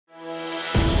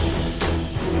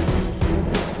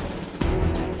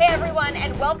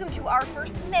everyone, and welcome to our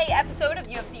first May episode of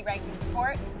UFC Rankings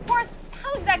Report. Forrest,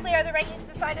 how exactly are the rankings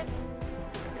decided?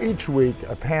 Each week,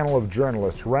 a panel of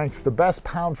journalists ranks the best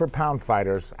pound-for-pound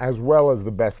fighters as well as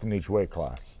the best in each weight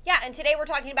class. Yeah, and today we're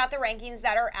talking about the rankings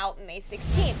that are out May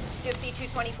 16th. UFC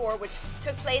 224, which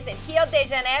took place in Rio de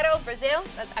Janeiro, Brazil.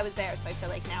 I was there, so I feel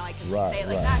like now I can say it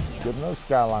like that. You know? Good news,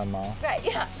 Skyline Mile. Right,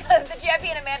 yeah. The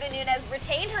champion Amanda Nunes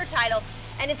retained her title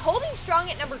and is holding strong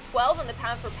at number 12 on the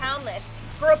pound-for-pound list.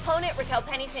 Her opponent, Raquel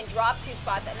Pennington, dropped 2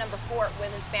 spots at number 4 at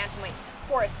women's bantamweight.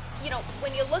 Forrest, you know,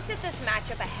 when you looked at this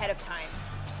matchup ahead of time,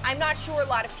 I'm not sure a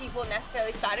lot of people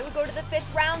necessarily thought it would go to the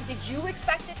 5th round. Did you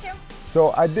expect it to?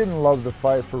 So I didn't love the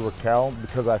fight for Raquel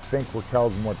because I think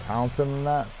Raquel's more talented than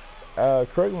that.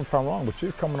 Correct me if I'm wrong, but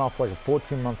she's coming off like a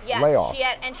 14-month layoff.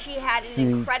 Yes, she had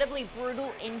an incredibly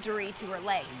brutal injury to her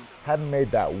leg. Hadn't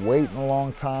made that weight in a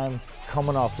long time,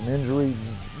 coming off an injury.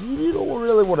 You don't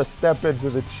really want to step into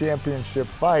the championship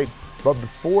fight, but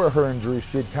before her injury,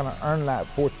 she had kind of earned that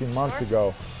 14 months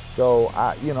ago. So,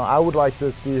 I would like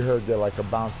to see her get like a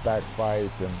bounce-back fight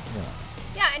and,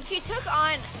 Yeah, and she took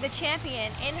on the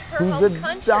champion in her home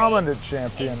country. Who's a dominant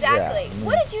champion. Exactly. Yeah.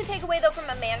 What did you take away, though,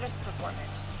 from Amanda's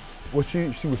performance? Well,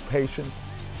 she was patient.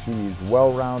 She's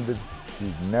well-rounded.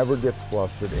 She never gets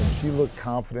flustered, and she looked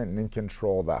confident and in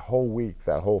control that whole week,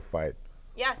 that whole fight.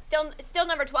 Yeah, still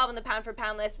number 12 on the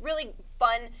pound-for-pound list. Really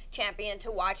fun champion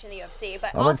to watch in the UFC.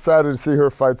 But I'm excited to see her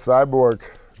fight Cyborg.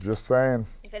 Just saying.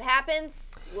 If it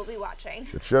happens, we'll be watching.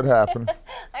 It should happen.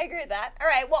 I agree with that. All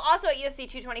right, well, also at UFC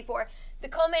 224, the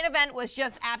co-main event was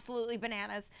just absolutely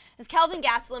bananas as Kelvin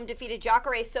defeated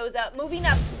Jacare Souza, moving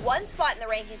up 1 spot in the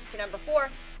rankings to number 4,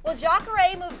 while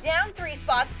Jacare moved down 3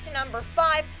 spots to number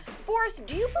 5. Forrest,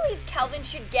 do you believe Kelvin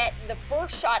should get the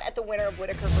first shot at the winner of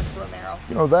Whitaker versus Romero?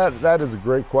 You know, that is a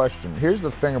great question. Here's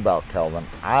the thing about Kelvin.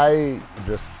 I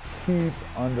just keep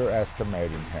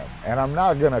underestimating him, and I'm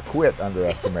not going to quit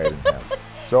underestimating him.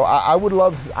 So I would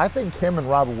love to. I think him and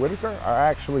Robert Whitaker are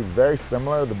actually very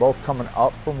similar. They're both coming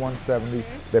up from 170.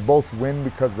 They both win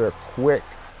because they're quick.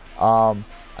 I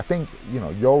think,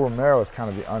 Yoel Romero is kind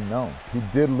of the unknown. He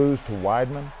did lose to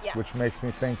Weidman, which makes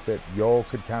me think that Yoel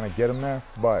could kind of get him there.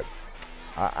 But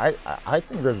I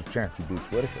think there's a chance he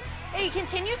beats Whitaker. Yeah, he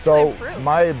continues to improve. So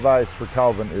my advice for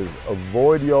Kelvin is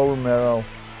avoid Yoel Romero,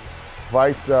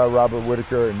 fight Robert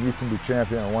Whitaker, and you can be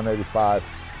champion at 185.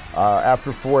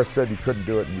 After Forrest said you couldn't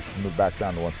do it and you should move back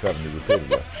down to 170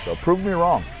 repeatedly. So prove me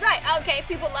wrong. Right, okay,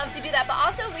 people love to do that. But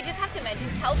also, we just have to mention,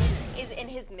 Kelvin is in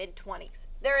his mid-20s.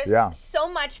 There is so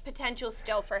much potential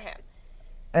still for him.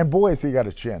 And boy, has he got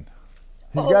a chin.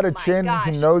 He's got a chin. Gosh.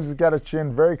 He knows he's got a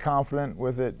chin, very confident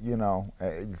with it,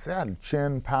 He's got a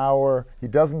chin, power. He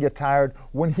doesn't get tired.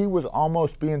 When he was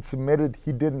almost being submitted,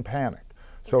 he didn't panic.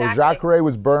 So Jacare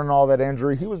was burning all that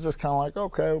injury. He was just kind of like,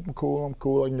 okay, I'm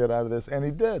cool, I can get out of this. And he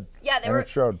did. Yeah, it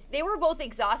showed. They were both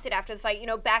exhausted after the fight.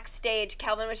 Backstage,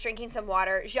 Kelvin was drinking some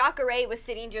water. Jacare was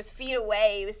sitting just feet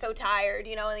away. He was so tired,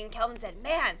 and then Kelvin said,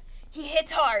 man, he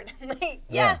hits hard.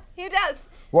 Yeah, he does.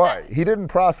 Well, he didn't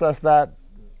process that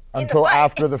until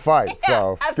after the fight,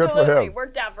 so absolutely. Good for him.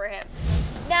 Worked out for him.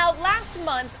 Now, last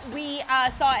month, we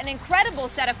saw an incredible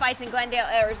set of fights in Glendale,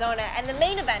 Arizona, and the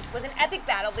main event was an epic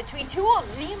battle between 2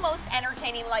 of the most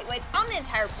entertaining lightweights on the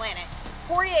entire planet.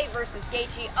 Poirier versus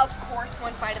Gaethje, of course,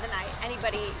 one fight of the night.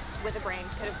 Anybody with a brain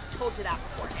could have told you that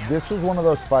beforehand. This was one of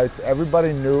those fights,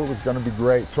 everybody knew it was going to be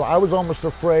great. So I was almost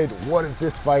afraid, what if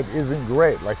this fight isn't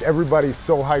great? Like, everybody's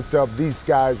so hyped up. These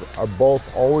guys are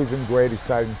both always in great,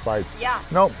 exciting fights. Yeah.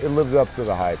 Nope, it lived up to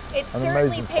the hype. It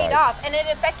certainly paid off, and it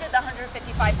affected the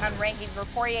 155-pound rankings where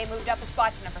Poirier moved up a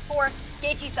spot to number 4.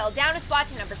 Gaethje fell down a spot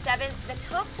to number 7. The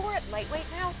top 4 at lightweight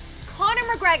now, Conor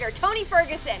McGregor, Tony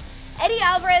Ferguson, Eddie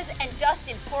Alvarez, and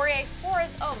Dustin Poirier.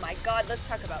 Forrest, oh my God, let's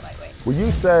talk about lightweight. Well,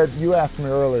 you asked me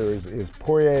earlier, is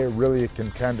Poirier really a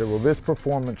contender? Well, this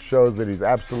performance shows that he's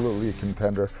absolutely a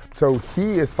contender. So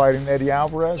he is fighting Eddie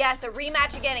Alvarez? Yes, a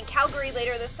rematch again in Calgary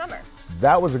later this summer.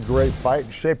 That was a great fight,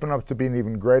 shaping up to be an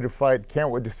even greater fight.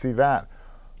 Can't wait to see that.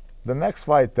 The next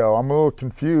fight, though, I'm a little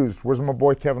confused. Where's my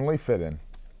boy Kevin Lee fit in?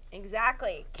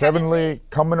 Exactly. Kevin Lee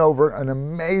coming over an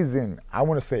amazing, I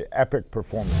want to say epic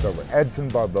performance over Edson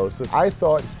Barboza. I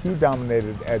thought he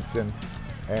dominated Edson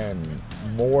and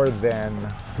more than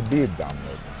Khabib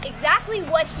dominated. Exactly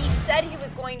what he said he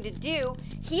was going to do.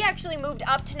 He actually moved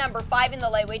up to number 5 in the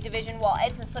lightweight division while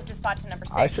Edson slipped a spot to number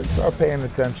 6. I should start paying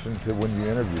attention to when you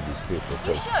interview these people.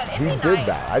 You should. He did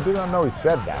that. I did not know he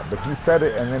said that, but he said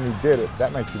it and then he did it.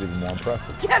 That makes it even more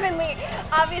impressive. Kevin Lee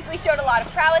obviously showed a lot of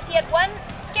prowess. He had one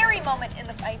scary moment in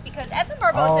the fight because Edson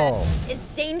Barboza is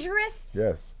dangerous.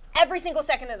 Yes. every single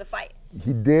second of the fight.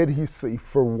 He did.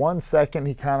 For 1 second,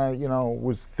 he kind of,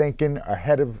 was thinking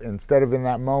instead of in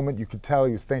that moment, you could tell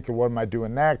he was thinking, what am I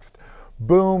doing next?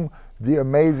 Boom, the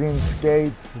amazing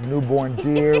skates, newborn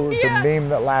deer, Yeah. the meme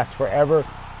that lasts forever.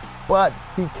 But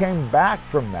he came back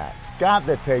from that, got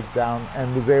the takedown,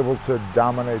 and was able to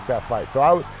dominate that fight. So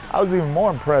I was even more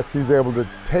impressed he was able to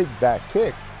take that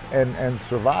kick and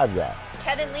survive that.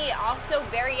 Kevin Lee, also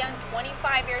very young,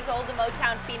 25 years old, the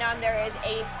Motown phenom. There is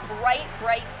a bright,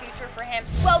 bright future for him.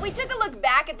 Well, we took a look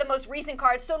back at the most recent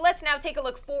cards, so let's now take a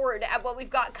look forward at what we've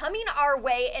got coming our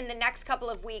way in the next couple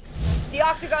of weeks. The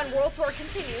Octagon World Tour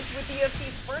continues with the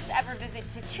UFC's first ever visit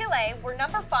to Chile, where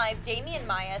number 5, Damian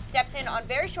Maia, steps in on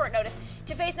very short notice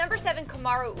to face number 7,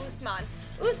 Kamaru Usman.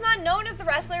 Usman, known as the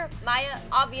wrestler, Maia,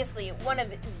 obviously one of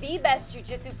the best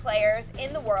jiu-jitsu players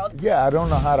in the world. Yeah, I don't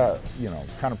know how to,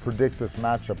 kind of predict this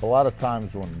matchup. A lot of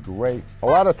times when great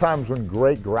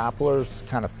grapplers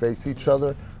kind of face each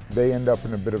other, they end up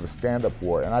in a bit of a stand-up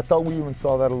war. And I thought we even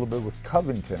saw that a little bit with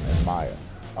Covington and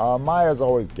Maia. Maia's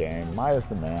always game. Maia's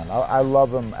the man. I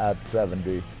love him at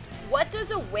 70. What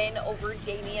does a win over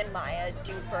Damian Maia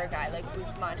do for a guy like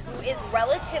Usman, who is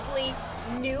relatively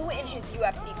new in his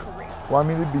UFC career? Well, I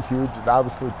mean, it'd be huge. It'd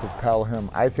obviously propel him,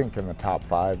 I think, in the top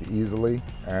 5 easily,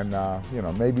 and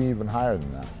maybe even higher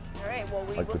than that. All right, well,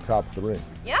 the top 3.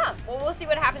 Yeah, well, we'll see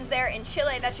what happens there in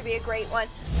Chile. That should be a great one.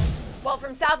 Well,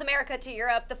 from South America to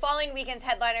Europe, the following weekend's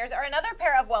headliners are another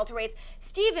pair of welterweights,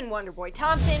 Stephen Wonderboy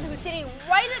Thompson, who's sitting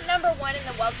right at number 1 in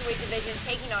the welterweight division,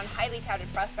 taking on highly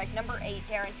touted prospect number 8,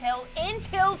 Darren Till, in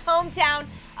Till's hometown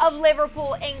of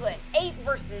Liverpool, England. 8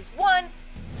 versus 1.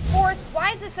 Forrest,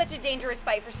 why is this such a dangerous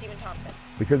fight for Stephen Thompson?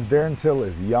 Because Darren Till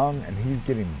is young and he's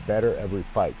getting better every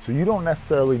fight. So you don't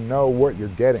necessarily know what you're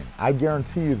getting. I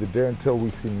guarantee you the Darren Till we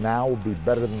see now will be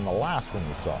better than the last one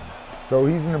we saw. So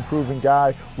he's an improving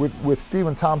guy. With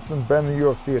Stephen Thompson, been in the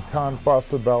UFC a ton, fought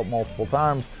for the belt multiple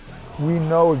times. We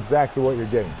know exactly what you're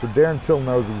getting. So Darren Till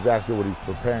knows exactly what he's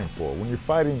preparing for. When you're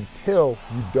fighting Till,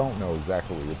 you don't know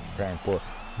exactly what you're preparing for.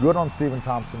 Good on Stephen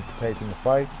Thompson for taking the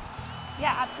fight.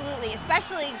 Yeah, absolutely,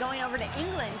 especially going over to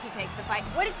England to take the fight.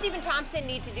 What did Stephen Thompson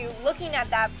need to do looking at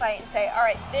that fight and say, all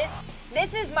right,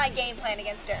 this is my game plan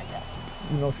against Darren Till?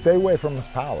 Stay away from his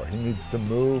power. He needs to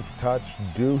move, touch,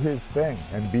 do his thing,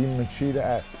 and be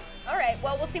Machida-esque. All right,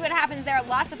 well, we'll see what happens there.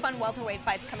 Lots of fun welterweight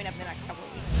fights coming up in the next couple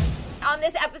of weeks. On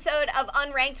this episode of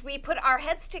Unranked, we put our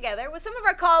heads together with some of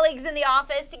our colleagues in the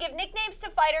office to give nicknames to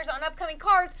fighters on upcoming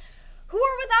cards who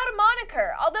are without a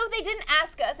moniker. Although they didn't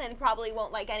ask us and probably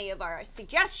won't like any of our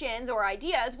suggestions or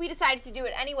ideas, we decided to do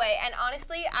it anyway. And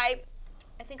honestly, I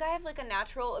think I have like a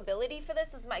natural ability for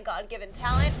this. This is my God-given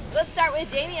talent. Let's start with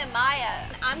Damian Maia.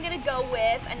 I'm gonna go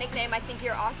with a nickname I think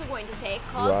you're also going to take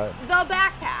called The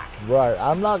Backpack. Right,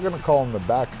 I'm not gonna call him The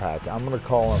Backpack. I'm gonna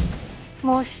call him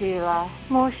Mochila.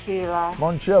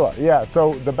 Mochila, yeah,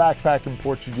 so The Backpack in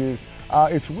Portuguese.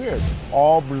 It's weird.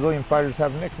 All Brazilian fighters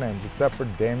have nicknames except for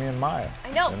Damian Maia.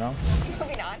 I know.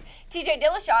 Moving on. TJ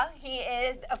Dillashaw, he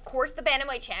is, of course, the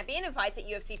bantamweight champion and fights at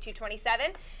UFC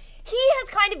 227. He has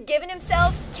kind of given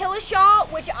himself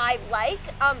Killishaw, which I like.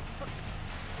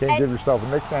 Can't give yourself a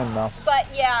nickname though. But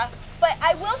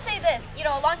I will say this,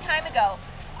 a long time ago,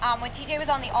 when TJ was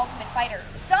on The Ultimate Fighter,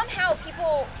 somehow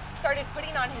people started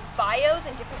putting on his bios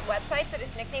and different websites that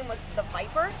his nickname was The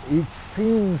Viper. It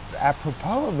seems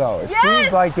apropos though. It Yes!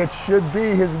 seems like it should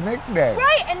be his nickname.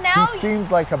 Right, and now he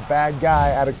seems like a bad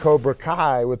guy out of Cobra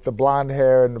Kai with the blonde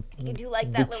hair and you can do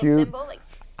like that little cute symbol, like.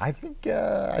 I think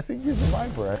he's the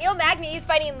Viper. Neil Magny is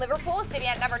fighting in Liverpool, sitting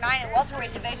at number 9 in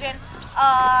welterweight division.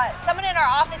 Someone in our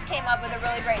office came up with a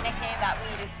really great nickname that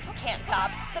we just can't top,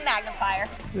 the Magnifier.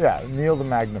 Yeah, Neil the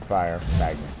Magnifier.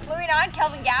 Moving on,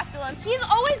 Kelvin Gastelum. He's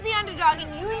always the underdog, and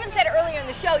you even said earlier in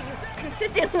the show you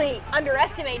consistently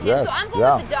underestimate him. Yes, so I'm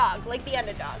going with the dog, like the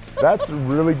underdog. That's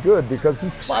really good because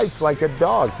he fights like a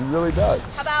dog. He really does.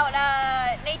 How about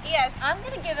Nate Diaz? I'm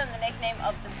going to give him the nickname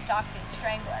of the Stockton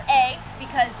Strangler. A,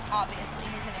 because obviously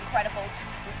he's an incredible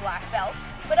jiu-jitsu black belt.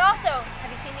 But also,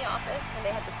 have you seen The Office when they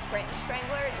had the Scranton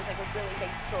Strangler? It was like a really big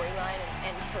storyline,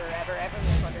 and forever everyone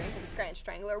was wondering who the Scranton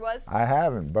Strangler was. I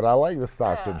haven't, but I like the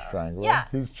Stockton Strangler. Yeah.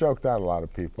 He's choked out a lot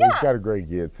of people. Yeah. He's got a great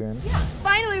guillotine. Yeah.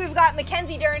 Finally, we've got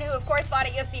Mackenzie Dern, who of course fought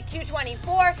at UFC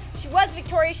 224. She was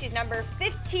victorious. She's number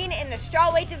 15 in the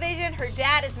strawweight division. Her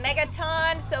dad is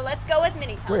Megaton, so let's go with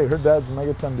Miniton. Wait, her dad's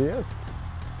Megaton Diaz?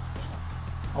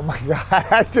 Oh my God,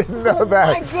 I didn't know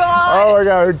that. Oh my God. Oh my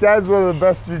God, her dad's one of the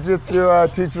best jiu-jitsu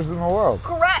teachers in the world.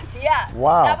 Correct, yeah.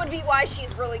 Wow. That would be why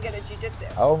she's really good at jiu-jitsu.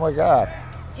 Oh my God.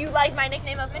 Do you like my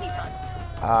nickname of Miniton?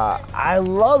 I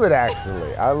love it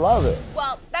actually, I love it.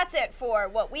 Well, that's that's it for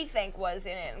what we think was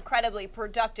an incredibly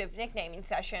productive nicknaming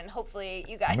session. Hopefully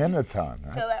you guys Minotaur.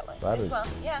 feel that way That as is, well.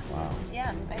 Yeah. wow.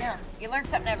 Yeah, I know. You learn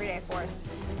something every day, Forrest.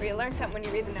 Or you learn something when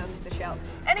you read the notes for the show.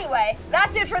 Anyway,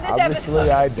 that's it for this episode. Obviously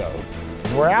I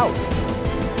don't. We're out.